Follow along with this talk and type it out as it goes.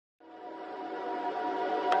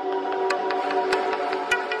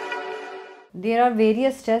There are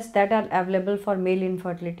various tests that are available for male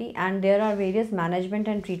infertility, and there are various management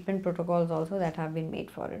and treatment protocols also that have been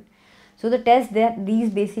made for it. So the tests that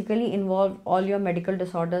these basically involve all your medical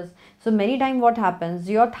disorders. So many times what happens,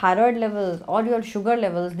 your thyroid levels or your sugar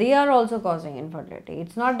levels, they are also causing infertility.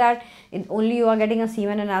 It's not that only you are getting a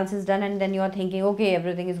semen analysis done and then you are thinking, okay,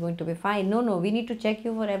 everything is going to be fine. No, we need to check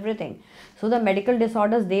you for everything. So the medical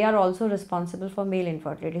disorders, they are also responsible for male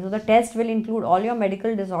infertility. So the test will include all your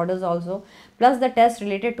medical disorders also, plus the test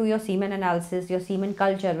related to your semen analysis, your semen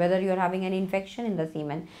culture, whether you are having any infection in the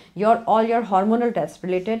semen, all your hormonal tests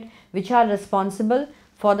related, which are responsible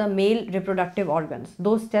for the male reproductive organs.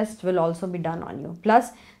 Those tests will also be done on you. Plus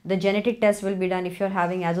the genetic test will be done if you are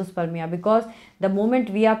having azoospermia, because the moment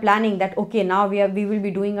we are planning that, okay, now we will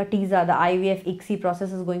be doing a TISA, the IVF ICSI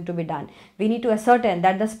process is going to be done. We need to ascertain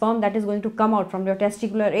that the sperm that is going to come out from your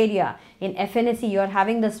testicular area, in FNAC you are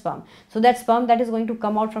having the sperm. So that sperm that is going to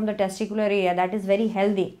come out from the testicular area, that is very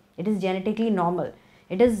healthy. It is genetically normal.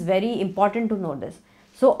 It is very important to know this.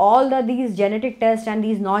 So all these genetic tests and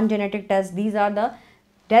these non-genetic tests, these are the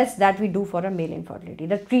tests that we do for a male infertility.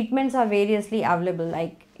 The treatments are variously available,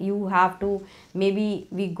 like you have to, maybe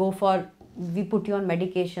we put you on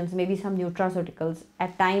medications, maybe some nutraceuticals,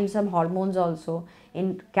 at times some hormones also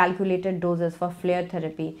in calculated doses for flare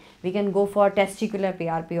therapy. We can go for testicular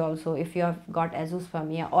PRP also if you have got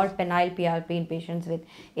azoospermia, or penile PRP in patients with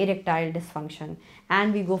erectile dysfunction,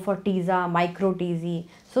 and we go for TISA, micro TZ.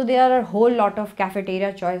 So there are a whole lot of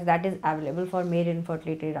cafeteria choice that is available for male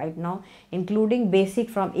infertility right now, including basic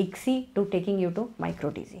from ICSI to taking you to micro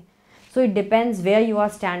TZ. So it depends where you are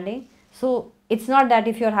standing. So it's not that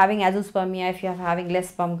if you're having azoospermia, if you're having less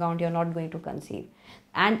sperm count, you're not going to conceive.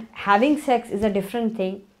 And having sex is a different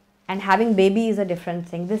thing, and having baby is a different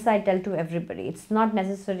thing. This I tell to everybody. It's not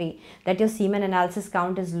necessary that your semen analysis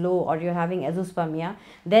count is low or you're having azoospermia,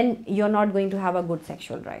 then you're not going to have a good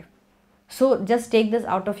sexual drive. So just take this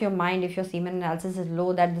out of your mind. If your semen analysis is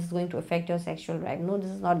low, that this is going to affect your sexual drive. No,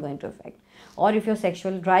 this is not going to affect. Or if your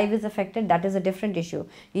sexual drive is affected, that is a different issue.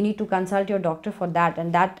 You need to consult your doctor for that,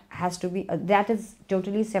 and that has to be that is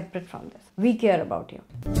totally separate from this. We care about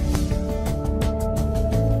you.